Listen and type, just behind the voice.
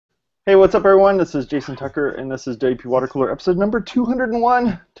Hey, what's up, everyone? This is Jason Tucker, and this is WP Water Cooler episode number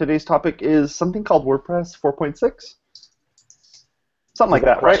 201. Today's topic is something called WordPress 4.6. Something like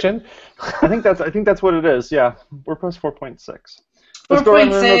that, right? I think that's what it is. Yeah, WordPress 4.6. Let's go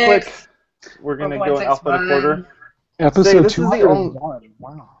around the room real quick. We're gonna go in alphabetical order. Episode 201.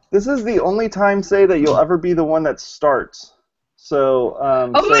 Wow. This is the only time, Say, that you'll ever be the one that starts. So,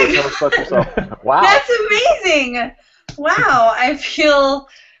 Say, tell us about yourself. Wow. That's amazing. Wow, I feel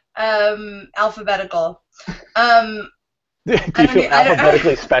alphabetical. Do you feel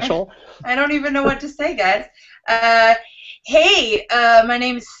alphabetically special? I don't even know what to say, guys. Hey, my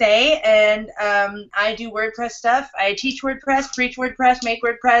name is Say, and I do WordPress stuff. I teach WordPress, preach WordPress, make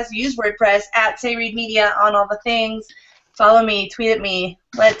WordPress, use WordPress at Say Read Media on all the things. Follow me, tweet at me.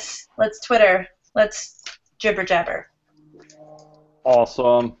 Let's Twitter. Let's jibber jabber.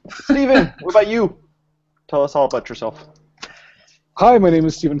 Awesome. Steven, what about you? Tell us all about yourself. Hi, my name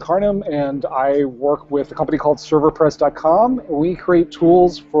is Stephen Carnham, and I work with a company called serverpress.com. We create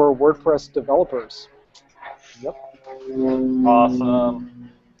tools for WordPress developers. Yep. Awesome.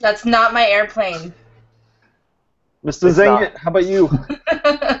 That's not my airplane. Mr. Zangit, how about you?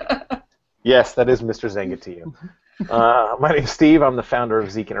 Yes, that is Mr. Zangit to you. My name is Steve. I'm the founder of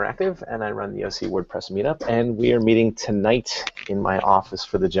Zeek Interactive, and I run the OC WordPress meetup. And we are meeting tonight in my office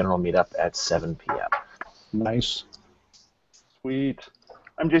for the general meetup at 7 p.m. Nice. Sweet.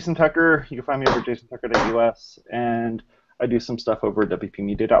 I'm Jason Tucker. You can find me over at jasontucker.us, and I do some stuff over at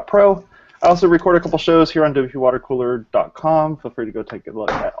wpmedia.pro. I also record a couple shows here on wpwatercooler.com. Feel free to go take a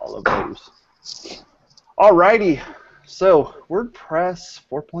look at all of those. Alrighty. So, WordPress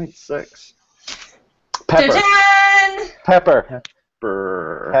 4.6. Pepper. Pepper.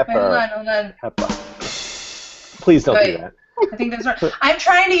 Pepper. Hold on. Pepper. Please don't do that. I think that's right. I'm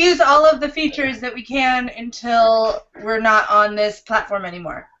trying to use all of the features that we can until we're not on this platform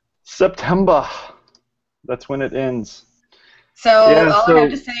anymore. September. That's when it ends. So all I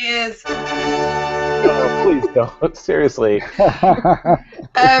have to say is... No, please don't. Seriously.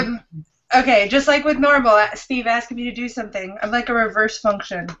 Okay, just like with normal, Steve asking me to do something. I'm like a reverse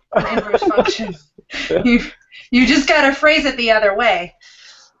function, an inverse function. You just got to phrase it the other way.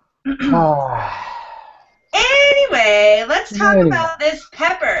 Anyway, let's talk about this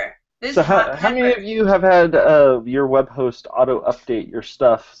pepper. So how many of you have had your web host auto-update your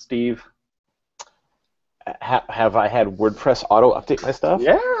stuff, Steve? Have I had WordPress auto-update my stuff?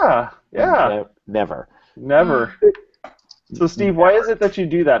 Yeah. Never. So, Steve, why is it that you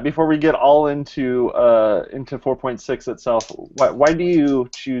do that? Before we get all into 4.6 itself, why do you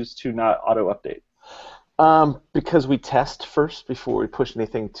choose to not auto-update? Because we test first before we push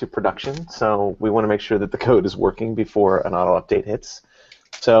anything to production, so we want to make sure that the code is working before an auto-update hits.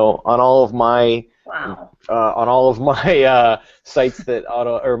 So on all of my sites that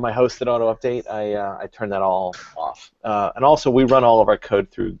my hosts that auto-update, I turn that all off. And also we run all of our code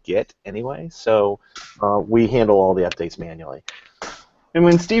through Git anyway, so we handle all the updates manually. And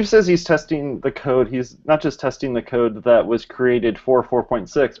when Steve says he's testing the code, he's not just testing the code that was created for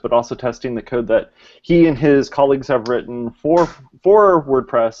 4.6, but also testing the code that he and his colleagues have written for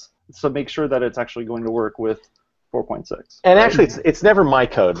WordPress, so make sure that it's actually going to work with 4.6. And actually, it's never my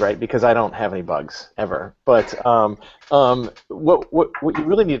code, right? Because I don't have any bugs ever. But what you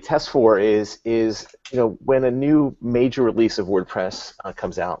really need to test for is when a new major release of WordPress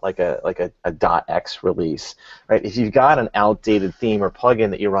comes out, like a .x release, right? If you've got an outdated theme or plugin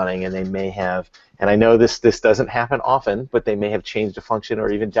that you're running, and they may have, and I know this doesn't happen often, but they may have changed a function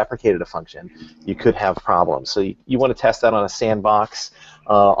or even deprecated a function, you could have problems. So you want to test that on a sandbox,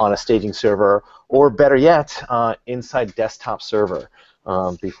 on a staging server, or better yet, inside desktop server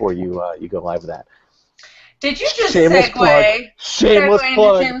before you go live with that. Did you just Shameless segue? plug. Shameless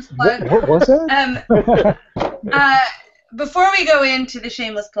plug. What was that? Before we go into the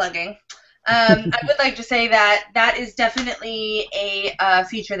shameless plugging, I would like to say that is definitely a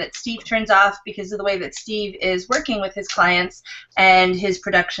feature that Steve turns off because of the way that Steve is working with his clients and his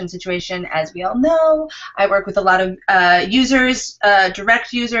production situation. As we all know, I work with a lot of users,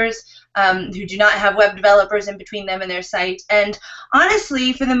 direct users, who do not have web developers in between them and their site. And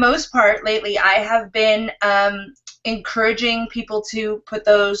honestly, for the most part lately, I have been encouraging people to put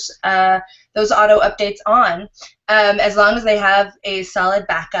those auto updates on, as long as they have a solid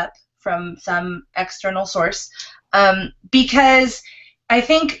backup from some external source, because I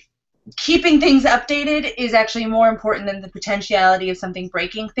think keeping things updated is actually more important than the potentiality of something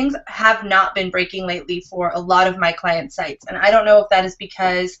breaking. Things have not been breaking lately for a lot of my client sites, and I don't know if that is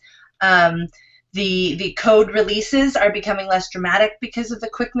because the code releases are becoming less dramatic because of the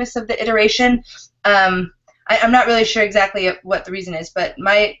quickness of the iteration. I'm not really sure exactly what the reason is, but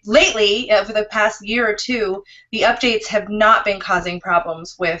lately, for the past year or two, the updates have not been causing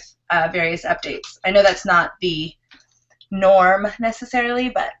problems with various updates. I know that's not the norm necessarily,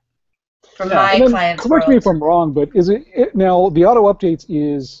 but for my clients' correct me if I'm wrong, but is it now the auto updates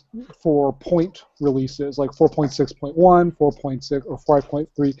is for point releases like 4.6.1, 4.6, or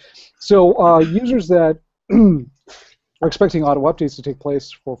 5.3. So users that are expecting auto updates to take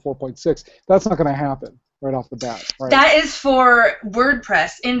place for 4.6, that's not going to happen right off the bat, right? That is for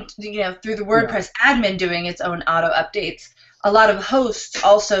WordPress, through the WordPress admin doing its own auto updates. A lot of hosts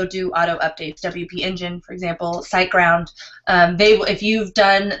also do auto updates. WP Engine, for example, SiteGround. If you've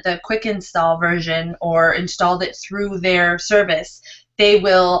done the quick install version or installed it through their service, they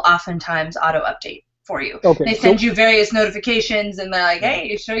will oftentimes auto update for you. Okay, they send you various notifications, and they're like, "Hey,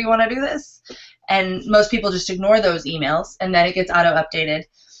 you sure you want to do this?" And most people just ignore those emails, and then it gets auto updated,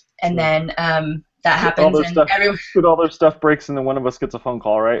 and then that happens, and everyone. All their stuff breaks, and then one of us gets a phone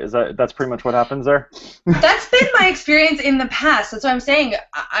call, right? That's pretty much what happens there? That's been my experience in the past. That's what I'm saying.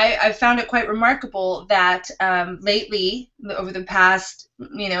 I've found it quite remarkable that lately, over the past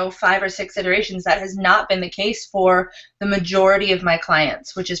 5 or 6 iterations, that has not been the case for the majority of my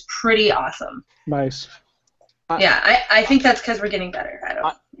clients, which is pretty awesome. Nice. Yeah, I think that's because we're getting better. I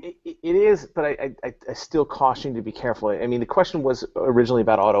don't. It is, but I still caution you to be careful. I mean, the question was originally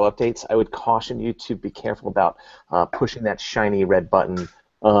about auto updates. I would caution you to be careful about pushing that shiny red button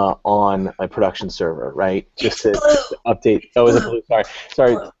on a production server, right? Just to update. Oh, is it blue?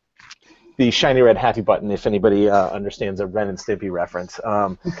 Sorry. Blue. The shiny red happy button, if anybody understands a Ren and Stimpy reference.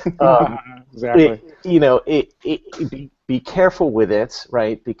 Exactly. Be careful with it,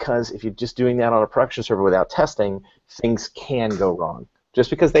 right? Because if you're just doing that on a production server without testing, things can go wrong. Just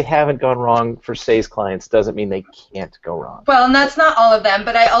because they haven't gone wrong for Say's clients doesn't mean they can't go wrong. Well, and that's not all of them,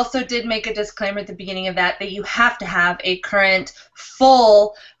 but I also did make a disclaimer at the beginning of that you have to have a current,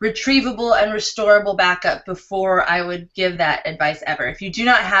 full, retrievable, and restorable backup before I would give that advice ever. If you do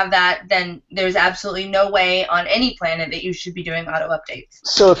not have that, then there's absolutely no way on any planet that you should be doing auto updates.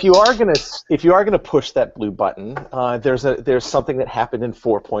 So if you are gonna push that blue button, there's something that happened in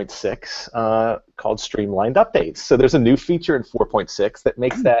 4.6 called streamlined updates. So there's a new feature in 4.6 that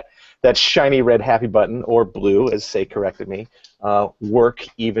makes that shiny red happy button, or blue, as Say corrected me, work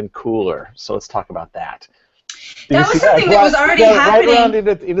even cooler. So let's talk about that. That was something that was already happening. Right around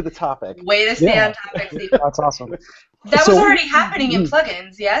into the topic. Way to stay on topic, Steve. That's awesome. That was already happening in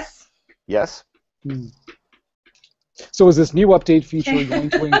plugins, yes? Yes. So is this new update feature going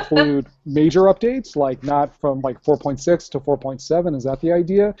to include major updates, like not from like 4.6 to 4.7? Is that the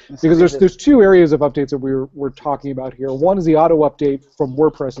idea? Because there's 2 areas of updates that we're talking about here. One is the auto update from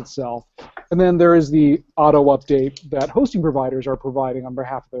WordPress itself, and then there is the auto update that hosting providers are providing on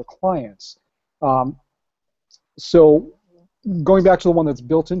behalf of their clients. So going back to the one that's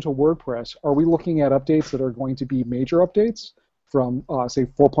built into WordPress, are we looking at updates that are going to be major updates from, say,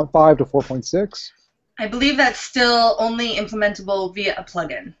 4.5 to 4.6? I believe that's still only implementable via a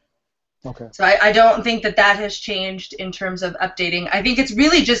plugin. Okay. So I don't think that has changed in terms of updating. I think it's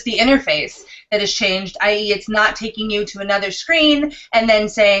really just the interface that has changed, i.e. it's not taking you to another screen and then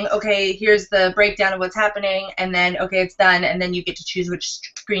saying, okay, here's the breakdown of what's happening, and then, okay, it's done, and then you get to choose which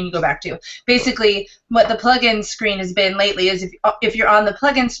screen you go back to. Basically, what the plugin screen has been lately is if you're on the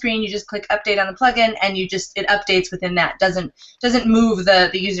plugin screen, you just click update on the plugin, and it updates within that. Doesn't move the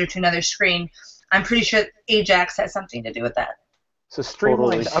user to another screen. I'm pretty sure Ajax has something to do with that. So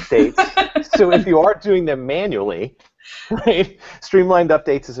streamlined updates. So if you are doing them manually, right? Streamlined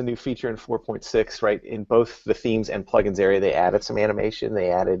updates is a new feature in 4.6, right? In both the themes and plugins area, they added some animation.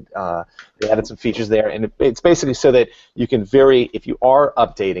 They added some features there, and it's basically so that you can if you are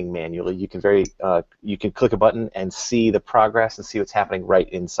updating manually, you can click a button and see the progress and see what's happening right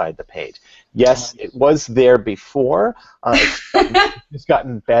inside the page. Yes, it was there before. It's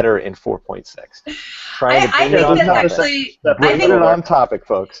gotten better in 4.6. I think that's actually. Bring it on topic,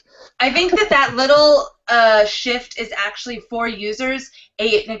 folks. I think that little shift is actually for users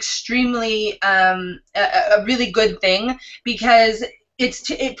an extremely a really good thing, because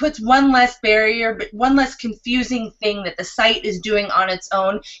it puts one less barrier, but one less confusing thing that the site is doing on its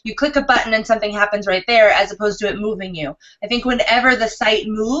own. You click a button and something happens right there, as opposed to it moving you. I think whenever the site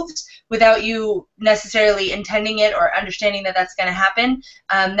moves without you necessarily intending it or understanding that that's going to happen,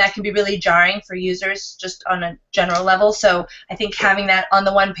 that can be really jarring for users just on a general level. So I think having that on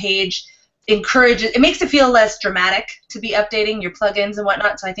the one page makes it feel less dramatic to be updating your plugins and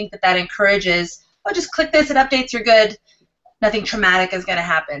whatnot. So I think that encourages, oh, just click this, it updates, you're good. Nothing traumatic is going to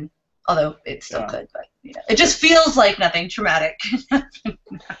happen, although it still could, but it just feels like nothing traumatic.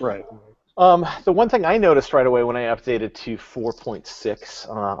 Right. The one thing I noticed right away when I updated to 4.6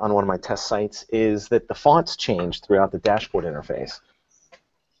 on one of my test sites is that the fonts changed throughout the dashboard interface.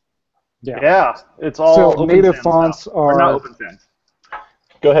 Yeah, it's all So open native sans fonts now. Or are not open sans.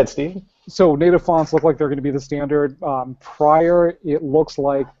 Go ahead, Steve. So native fonts look like they're going to be the standard. Prior, it looks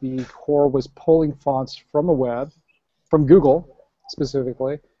like the core was pulling fonts from the web, from Google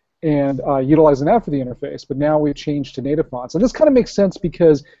specifically, and utilizing that for the interface. But now we've changed to native fonts. And this kind of makes sense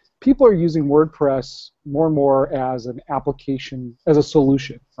because people are using WordPress more and more as an application, as a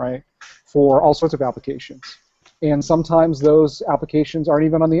solution, right, for all sorts of applications. And sometimes those applications aren't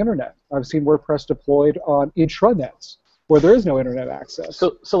even on the internet. I've seen WordPress deployed on intranets, where there is no internet access.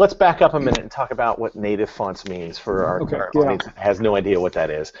 So let's back up a minute and talk about what native fonts means for our audience that has no idea what that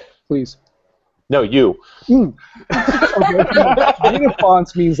is. Please. No, you. Okay. Native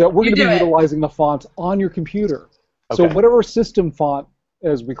fonts means that we're going to be utilizing the font on your computer. Okay. So whatever system font,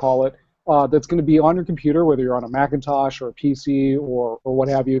 as we call it, that's going to be on your computer, whether you're on a Macintosh or a PC or what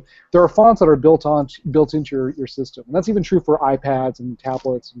have you, there are fonts that are built into your system. And that's even true for iPads and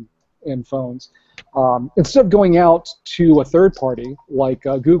tablets and phones. Instead of going out to a third party like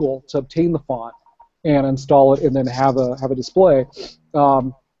Google to obtain the font and install it and then have a display,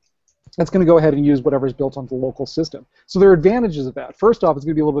 it's going to go ahead and use whatever's built onto the local system. So there are advantages of that. First off, it's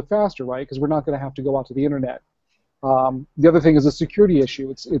going to be a little bit faster, right? Because we're not going to have to go out to the internet. The other thing is a security issue.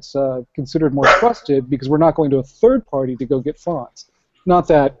 It's considered more trusted because we're not going to a third party to go get fonts. Not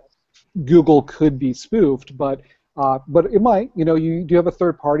that Google could be spoofed, but it might. You know, you do have a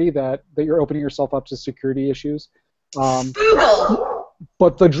third party that you're opening yourself up to security issues. Google.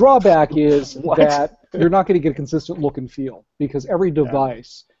 But the drawback is that you're not going to get a consistent look and feel because every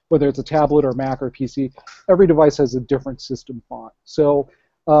device, whether it's a tablet or Mac or PC, every device has a different system font. So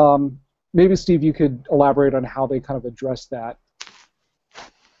maybe, Steve, you could elaborate on how they kind of address that.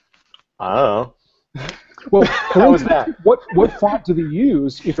 I don't know. Well, how is that? What font do they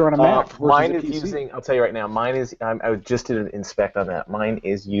use if you're on a Mac versus mine a is PC? using. I'll tell you right now. Mine is. I just did an inspect on that. Mine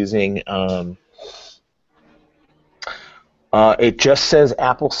is using. It just says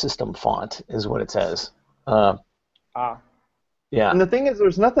Apple System Font is what it says. Yeah. And the thing is,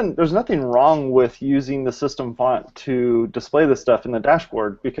 there's nothing wrong with using the system font to display this stuff in the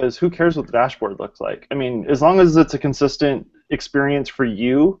dashboard because who cares what the dashboard looks like? I mean, as long as it's a consistent experience for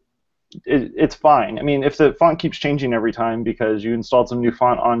you, it's fine. I mean, if the font keeps changing every time because you installed some new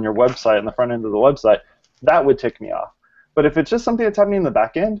font on your website, on the front end of the website, that would tick me off. But if it's just something that's happening in the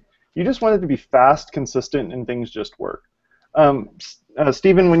back end, you just want it to be fast, consistent, and things just work.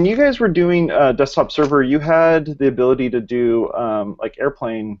 Stephen, when you guys were doing desktop server, you had the ability to do like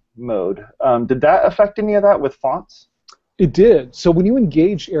airplane mode. Did that affect any of that with fonts? It did. So when you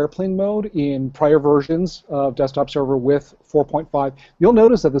engage airplane mode in prior versions of desktop server with 4.5, you'll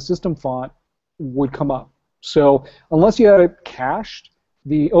notice that the system font would come up. So unless you had it cached,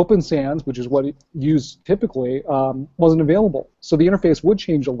 the open sans, which is what it used typically, wasn't available. So the interface would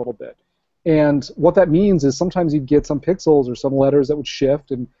change a little bit. And what that means is sometimes you'd get some pixels or some letters that would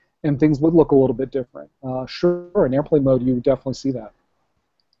shift and things would look a little bit different. Sure, in airplane mode you would definitely see that.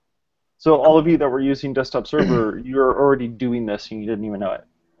 So all of you that were using desktop server, you're already doing this and you didn't even know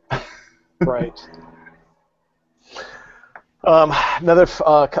it. Right. There's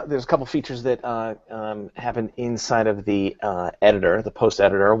a couple features that happen inside of the editor, the post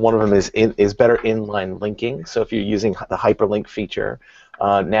editor. One of them is better inline linking. So if you're using the hyperlink feature,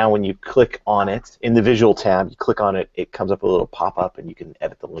 now when you click on it in the visual tab, you click on it, it comes up with a little pop-up, and you can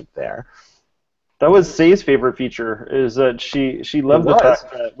edit the link there. That was Say's favorite feature. Is that she loved the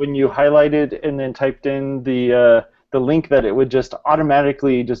fact that when you highlighted and then typed in the link, that it would just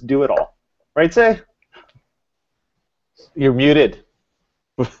automatically just do it all. Right, Say? You're muted.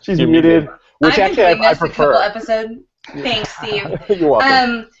 She's muted. Which I've been actually doing I this prefer. a couple episodes. Thanks, Steve. You're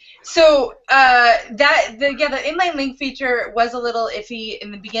welcome. So the inline link feature was a little iffy in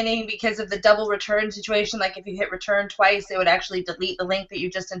the beginning because of the double return situation. Like if you hit return twice, it would actually delete the link that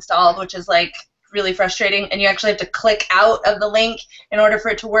you just installed, which is like really frustrating. And you actually have to click out of the link in order for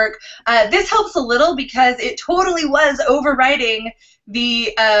it to work. This helps a little because it totally was overwriting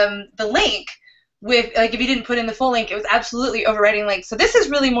the link. With like if you didn't put in the full link, it was absolutely overwriting links. So this is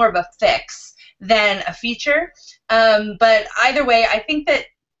really more of a fix than a feature. But either way, I think that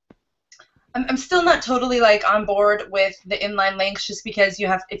I'm still not totally like on board with the inline links, just because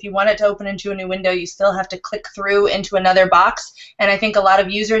if you want it to open into a new window, you still have to click through into another box. And I think a lot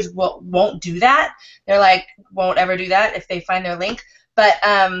of users won't do that. They're like won't ever do that if they find their link. But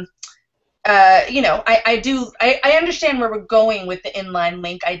you know, I understand where we're going with the inline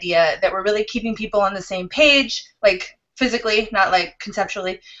link idea, that we're really keeping people on the same page, like physically, not like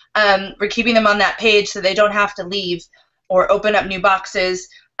conceptually. We're keeping them on that page so they don't have to leave or open up new boxes.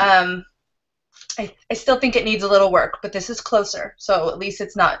 I still think it needs a little work, but this is closer, so at least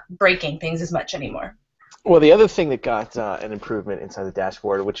it's not breaking things as much anymore. Well, the other thing that got an improvement inside the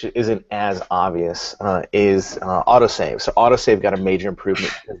dashboard, which isn't as obvious, is autosave. So autosave got a major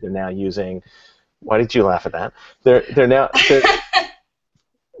improvement because they're now using. Why did you laugh at that? They're now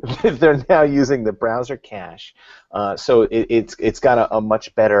they're now using the browser cache. So it's got a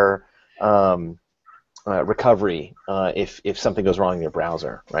much better recovery if something goes wrong in your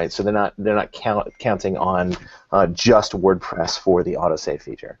browser, right? So they're not counting on just WordPress for the autosave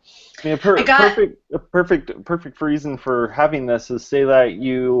feature. I mean, a perfect reason for having this is, say that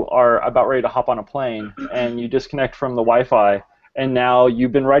you are about ready to hop on a plane and you disconnect from the Wi-Fi, and now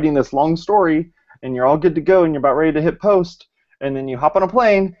you've been writing this long story and you're all good to go and you're about ready to hit post, and then you hop on a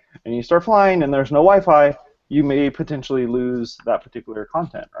plane and you start flying and there's no Wi-Fi. You may potentially lose that particular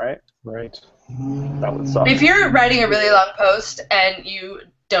content, right? Right. That would suck. If you're writing a really long post and you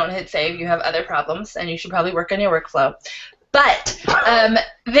don't hit save, you have other problems, and you should probably work on your workflow. But I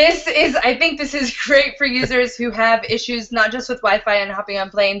think this is great for users who have issues not just with Wi-Fi and hopping on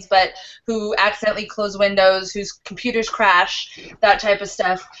planes, but who accidentally close windows, whose computers crash, that type of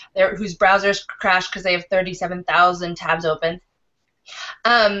stuff, whose browsers crash because they have 37,000 tabs open.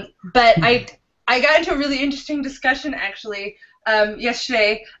 But I got into a really interesting discussion, actually,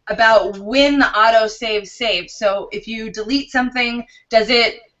 yesterday about when the autosave saves. So if you delete something, does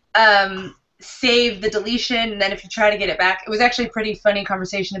it save the deletion, and then if you try to get it back? It was actually a pretty funny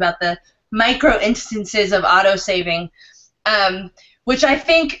conversation about the micro instances of auto-saving, which I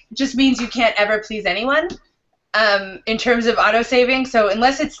think just means you can't ever please anyone in terms of auto-saving. So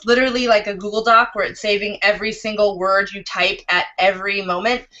unless it's literally like a Google Doc where it's saving every single word you type at every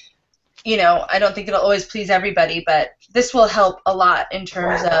moment, you know, I don't think it'll always please everybody, but this will help a lot in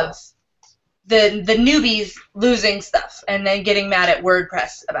terms of the newbies losing stuff and then getting mad at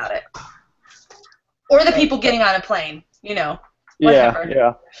WordPress about it. Or the people getting on a plane, you know, whatever.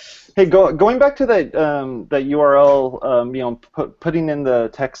 Yeah. Hey, going back to that that URL, you know, putting in the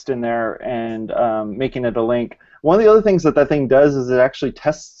text in there and making it a link. One of the other things that thing does is it actually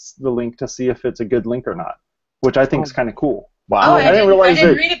tests the link to see if it's a good link or not, which I think is kind of cool. Wow. Oh, I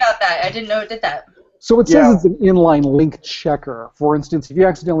didn't read about that. I didn't know it did that. So it says it's an inline link checker. For instance, if you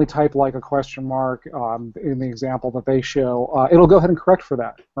accidentally type like a question mark in the example that they show, it'll go ahead and correct for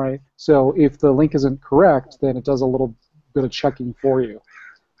that, right? So if the link isn't correct, then it does a little bit of checking for you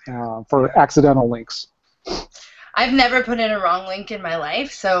for accidental links. I've never put in a wrong link in my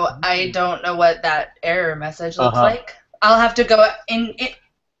life, so I don't know what that error message looks like. I'll have to go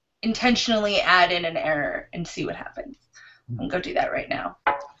intentionally add in an error and see what happens. I'm going to go do that right now.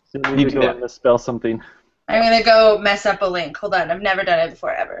 You need to go and misspell something. I'm going to go mess up a link. Hold on. I've never done it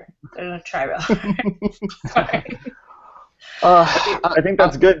before, ever. I'm going to try real hard. Sorry. I think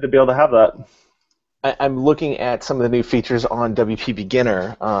that's good to be able to have that. I'm looking at some of the new features on WP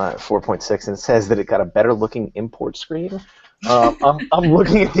Beginner 4.6, and it says that it got a better looking import screen. I'm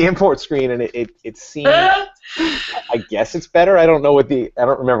looking at the import screen, and it seems, I guess it's better. I don't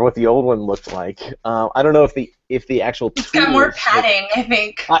remember what the old one looked like. I don't know if the actual it's got more padding, I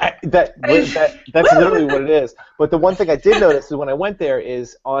think. That's literally what it is. But the one thing I did notice is when I went there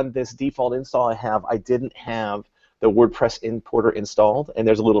is on this default install I didn't have the WordPress importer installed, and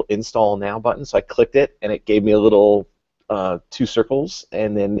there's a little install now button, so I clicked it and it gave me a little 2 circles,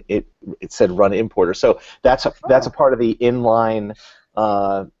 and then it said run importer. So that's a part of the inline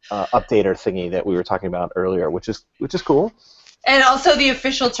updater thingy that we were talking about earlier, which is cool. And also the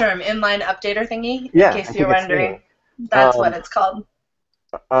official term, inline updater thingy, yeah, in case you're wondering. That's what it's called.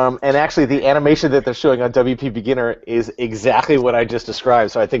 And actually, the animation that they're showing on WP Beginner is exactly what I just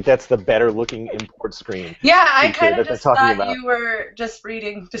described. So I think that's the better looking import screen. Yeah, I kind of just thought you were just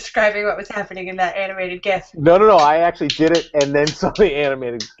describing what was happening in that animated GIF. No, I actually did it and then saw the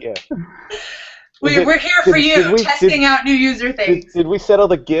animated GIF. We're here for you, testing out new user things. Did we settle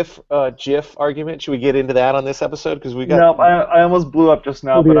the GIF argument? Should we get into that on this episode? Because we got. No, I almost blew up just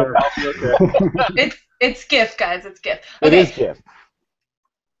now, but I'll be okay. It's GIF, guys. It's GIF. Okay. It is GIF.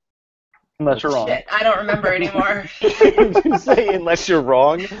 Unless you're wrong. Shit, I don't remember anymore. Did you say unless you're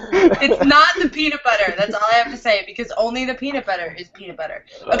wrong? It's not the peanut butter. That's all I have to say, because only the peanut butter is peanut butter.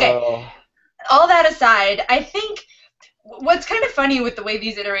 Okay. All that aside, I think what's kind of funny with the way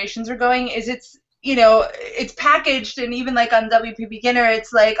these iterations are going is it's packaged, and even like on WP Beginner,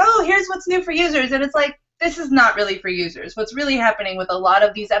 it's like, oh, here's what's new for users, and it's like, this is not really for users. What's really happening with a lot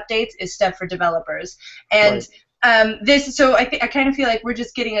of these updates is stuff for developers. And So I kind of feel like we're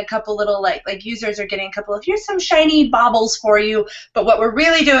just getting a couple little like users are getting a couple of here's some shiny baubles for you, but what we're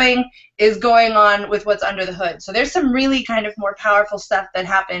really doing is going on with what's under the hood. So there's some really kind of more powerful stuff that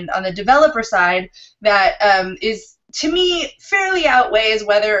happened on the developer side that is, to me, fairly outweighs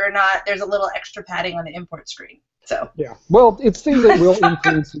whether or not there's a little extra padding on the import screen. So yeah, well, it's things that will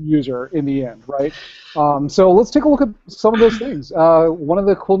influence the user in the end, right? So let's take a look at some of those things. One of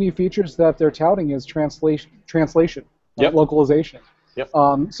the cool new features that they're touting is translation, localization. Yep.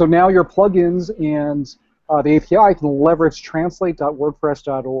 So now your plugins and the API can leverage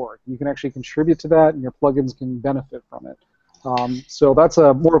translate.wordpress.org. You can actually contribute to that, and your plugins can benefit from it. So that's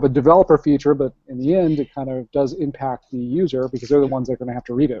more of a developer feature, but in the end, it kind of does impact the user because they're the ones that are going to have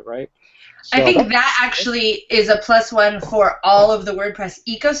to read it, right? So I think that actually is a +1 for all of the WordPress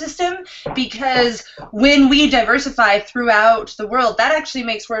ecosystem, because when we diversify throughout the world, that actually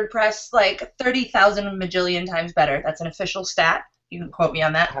makes WordPress like 30,000 majillion times better. That's an official stat. You can quote me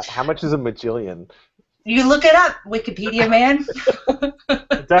on that. How much is a majillion? You look it up, Wikipedia man.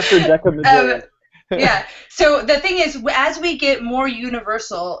 It's after decamillion. Yeah. So the thing is, as we get more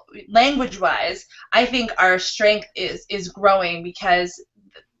universal language-wise, I think our strength is growing because,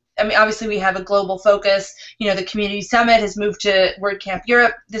 I mean, obviously we have a global focus. You know, the Community Summit has moved to WordCamp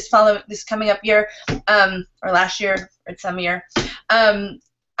Europe this coming up year, or last year, or some year. I'm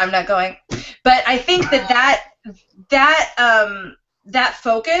not going, but I think that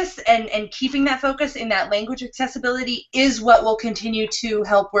focus and keeping that focus in that language accessibility is what will continue to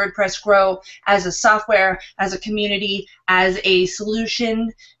help WordPress grow as a software, as a community, as a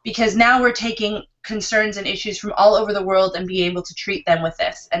solution, because now we're taking concerns and issues from all over the world and be able to treat them with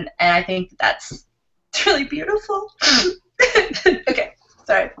this. And I think that's really beautiful. Okay,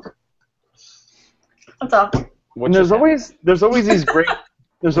 sorry. That's all. And there's always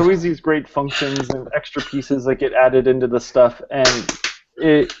these great functions and extra pieces that get added into the stuff, and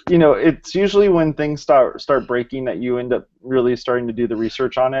it's usually when things start breaking that you end up really starting to do the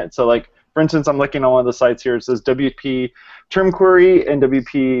research on it. So like, for instance, I'm looking on one of the sites here. It says WP term query and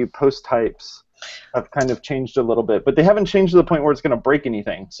WP post types have kind of changed a little bit, but they haven't changed to the point where it's going to break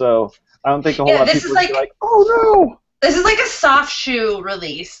anything. So I don't think a whole lot of people are like, oh no. This is like a soft shoe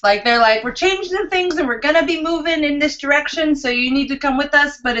release. Like, they're like, we're changing some things and we're going to be moving in this direction, so you need to come with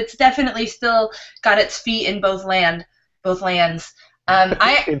us, but it's definitely still got its feet in both lands. In both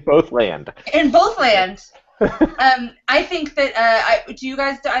land. In both lands. I think that,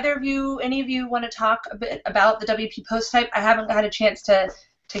 do any of you want to talk a bit about the WP post type? I haven't had a chance to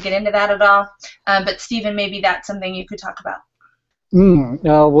get into that at all, but Stephen, maybe that's something you could talk about.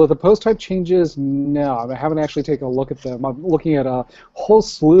 Well, the post type changes, no. I haven't actually taken a look at them. I'm looking at a whole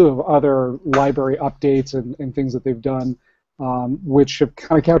slew of other library updates and things that they've done, which have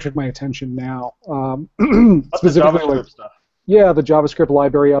kind of captured my attention now. Specifically, the JavaScript stuff. Yeah, the JavaScript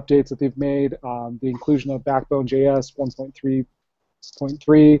library updates that they've made, the inclusion of Backbone.js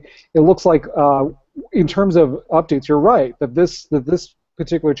 1.3.3. It looks like, in terms of updates, you're right, that this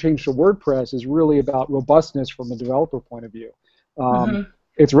particular change to WordPress is really about robustness from a developer point of view.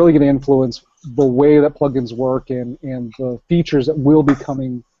 It's really going to influence the way that plugins work and the features that will be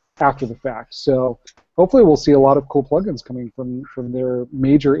coming after the fact. So hopefully we'll see a lot of cool plugins coming from their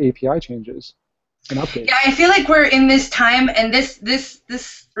major API changes and updates. Yeah, I feel like we're in this time, and this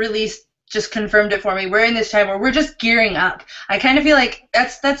release just confirmed it for me. We're in this time where we're just gearing up. I kind of feel like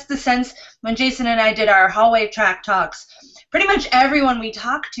that's the sense when Jason and I did our hallway track talks. Pretty much everyone we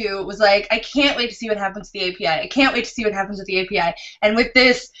talked to was like, I can't wait to see what happens to the API. I can't wait to see what happens with the API. And with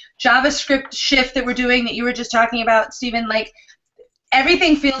this JavaScript shift that we're doing that you were just talking about, Stephen, like,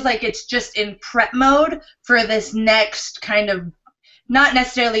 everything feels like it's just in prep mode for this next kind of, not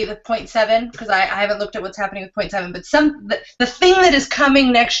necessarily the 0.7, because I haven't looked at what's happening with 0.7, but the thing that is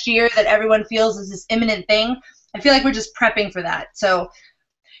coming next year that everyone feels is this imminent thing. I feel like we're just prepping for that. So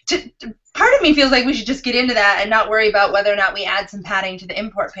part of me feels like we should just get into that and not worry about whether or not we add some padding to the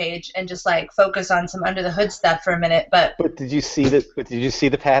import page and just like focus on some under the hood stuff for a minute. But did you see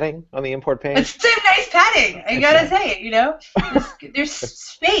the padding on the import page? It's some nice padding. I gotta say, there's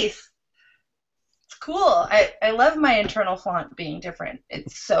space. It's cool. I love my internal font being different.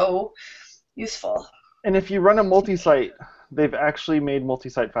 It's so useful. And if you run a multi-site, they've actually made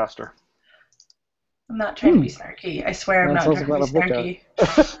multi-site faster. I'm not trying to be snarky. I swear I'm not trying to be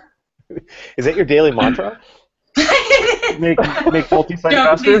snarky. Is that your daily mantra? make multi-site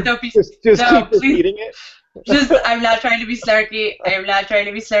faster? Please just keep repeating it? I'm not trying to be snarky. I am not trying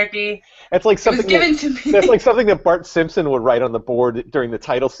to be snarky. That's like something it was given to me. That's like something that Bart Simpson would write on the board during the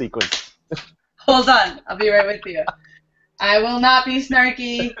title sequence. Hold on. I'll be right with you. I will not be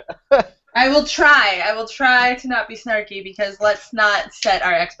snarky. I will try. I will try to not be snarky because let's not set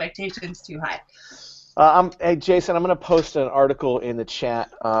our expectations too high. Hey, Jason, I'm going to post an article in the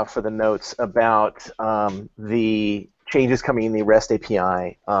chat for the notes about the changes coming in the REST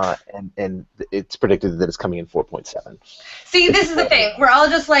API, and it's predicted that it's coming in 4.7. See, this is the thing. We're all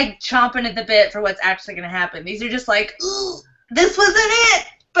just like chomping at the bit for what's actually going to happen. These are just like, ooh, this wasn't it,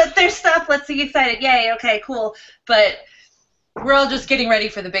 but there's stuff. Let's get excited. Yay, okay, cool. But we're all just getting ready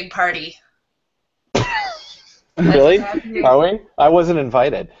for the big party. Really? Are we? I wasn't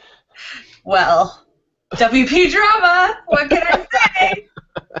invited. Well, WP drama. What can I say?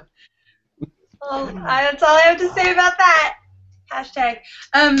 Well, that's all I have to say about that. Hashtag.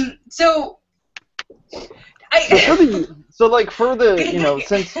 So like for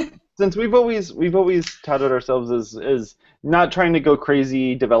the since we've always touted ourselves as not trying to go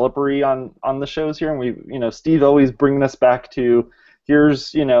crazy developer-y on the shows here, and we Steve always bringing us back to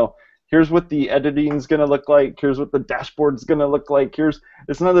here's what the editing's gonna look like, here's what the dashboard's gonna look like,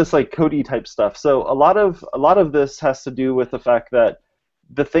 it's none of this like Cody type stuff. So a lot of this has to do with the fact that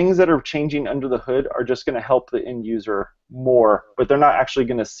the things that are changing under the hood are just going to help the end user more, but they're not actually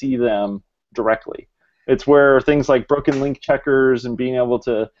going to see them directly. It's where things like broken link checkers and being able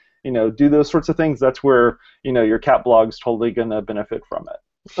to, do those sorts of things, that's where, your cat blog's totally going to benefit from it.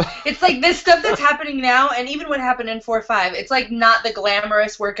 It's like this stuff that's happening now, and even what happened in 4.5, it's like not the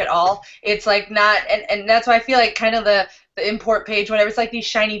glamorous work at all. It's like not, and that's why I feel like kind of the import page, whenever it's like these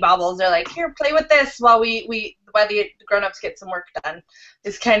shiny baubles, they're like, here, play with this while while the grown-ups get some work done,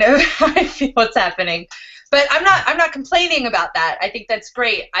 is kind of how I feel what's happening. But I'm not complaining about that. I think that's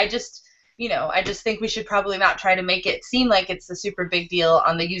great. I just think we should probably not try to make it seem like it's a super big deal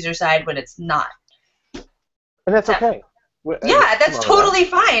on the user side when it's not. And that's okay. Yeah, that's totally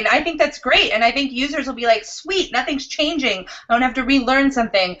fine. I think that's great, and I think users will be like, sweet, nothing's changing. I don't have to relearn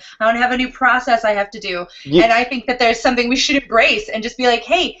something. I don't have a new process I have to do. Yeah. And I think that there's something we should embrace and just be like,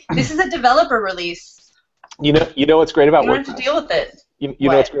 hey, this is a developer release. You know what's great about WordPress? You don't have to deal with it. You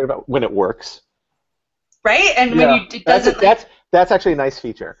know what's great about when it works? Right? And when it doesn't. That's actually a nice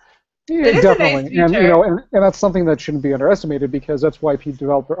feature. Yeah, definitely, and and that's something that shouldn't be underestimated, because that's why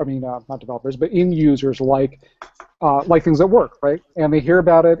not developers, but end users like things that work, right? And they hear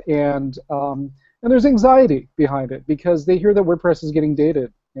about it, and there's anxiety behind it because they hear that WordPress is getting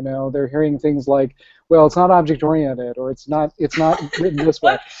dated. They're hearing things like, well, it's not object oriented, or it's not written this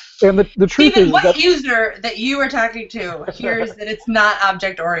way. And the truth Steven, is what that user that you are talking to hears that it's not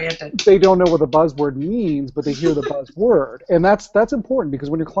object oriented? They don't know what the buzzword means, but they hear the buzzword, and that's important,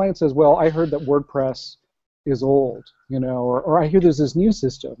 because when your client says, well, I heard that WordPress is old, or I hear there's this new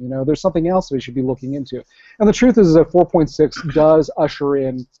system, there's something else that we should be looking into. And the truth is that 4.6 does usher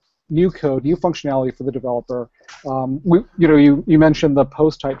in new code, new functionality for the developer. You mentioned the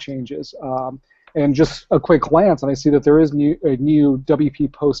post type changes, and just a quick glance, and I see that there is a new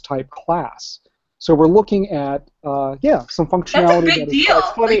WP post type class. So we're looking at some functionality. That's a big deal.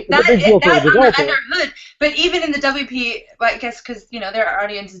 Funny, that big deal for the developer. Under hood. But even in the WP, I guess because their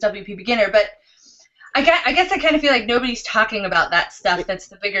audience is WP beginner, but I guess I kind of feel like nobody's talking about that stuff. That's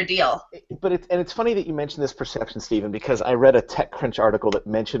the bigger deal. But it's funny that you mentioned this perception, Stephen, because I read a TechCrunch article that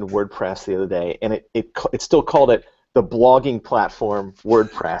mentioned WordPress the other day, and it still called it the blogging platform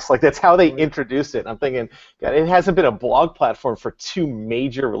WordPress. Like, that's how they introduced it. I'm thinking, God, it hasn't been a blog platform for 2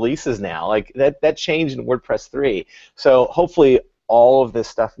 major releases now. Like, that changed in WordPress 3. So hopefully all of this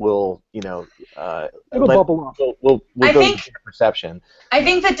stuff will, it'll bubble up. We'll go to perception. I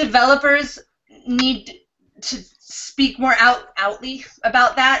think that developers need to speak more outly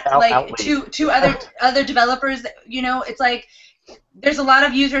about that, to other developers. It's like there's a lot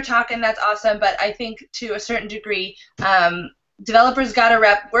of user talk, and that's awesome, but I think to a certain degree, developers got to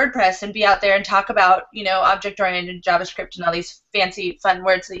rep WordPress and be out there and talk about object-oriented JavaScript and all these fancy fun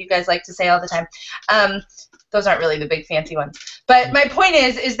words that you guys like to say all the time. Those aren't really the big fancy ones. But my point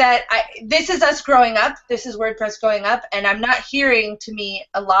is that this is us growing up. This is WordPress growing up, and I'm not hearing, to me,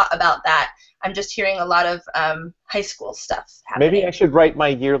 a lot about that. I'm just hearing a lot of high school stuff happening. Maybe I should write my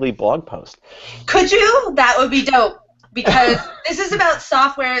yearly blog post. Could you? That would be dope. Because this is about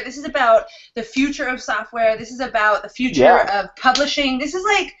software. This is about the future of software. This is about the future of publishing. This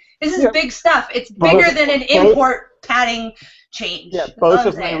is big stuff. It's bigger than an import padding change. Yeah, both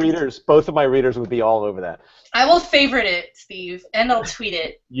of my readers would be all over that. I will favorite it, Steve, and I'll tweet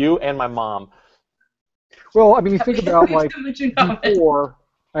it. You and my mom. Well, I mean, you think about before.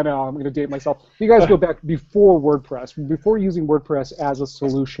 I know, I'm going to date myself. You guys go back before WordPress, before using WordPress as a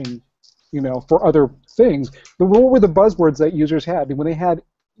solution, for other things. What were the buzzwords that users had? I mean,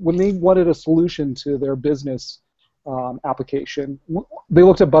 when they wanted a solution to their business application. They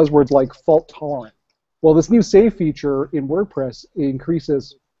looked at buzzwords like fault tolerant. Well, this new save feature in WordPress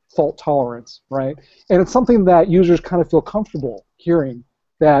increases fault tolerance, right? And it's something that users kind of feel comfortable hearing,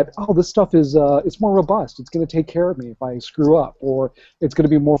 that, oh, this stuff is it's more robust. It's going to take care of me if I screw up, or it's going to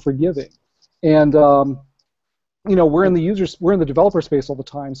be more forgiving. And you know, we're in the developer space all the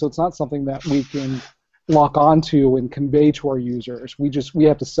time, so it's not something that we can lock onto and convey to our users. We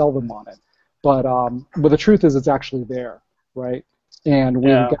have to sell them on it. But the truth is, it's actually there, right? And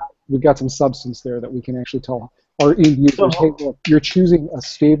we've got some substance there that we can actually tell our end users, hey, look, you're choosing a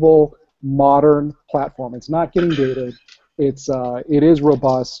stable, modern platform. It's not getting dated. It is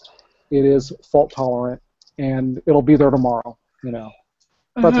robust. It is fault tolerant, and it'll be there tomorrow. You know,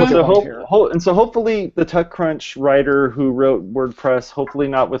 that's what they want to hear. And so hopefully the TechCrunch writer who wrote WordPress, hopefully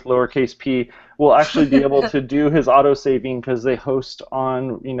not with lowercase p, will actually be able to do his auto saving because they host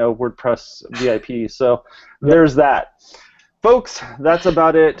on WordPress VIP. So there's that, folks. That's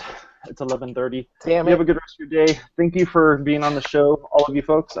about it. It's 11:30. Damn it. You have a good rest of your day. Thank you for being on the show, all of you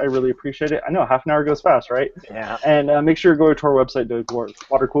folks. I really appreciate it. I know half an hour goes fast, right? Yeah. And make sure you go to our website,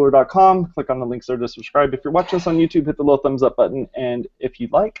 watercooler.com. Click on the links there to subscribe. If you're watching us on YouTube, hit the little thumbs up button. And if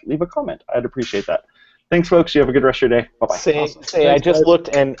you'd like, leave a comment. I'd appreciate that. Thanks, folks. You have a good rest of your day. Bye-bye. Say, I just looked,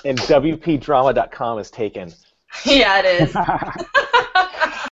 and WPDrama.com is taken. Yeah, it is.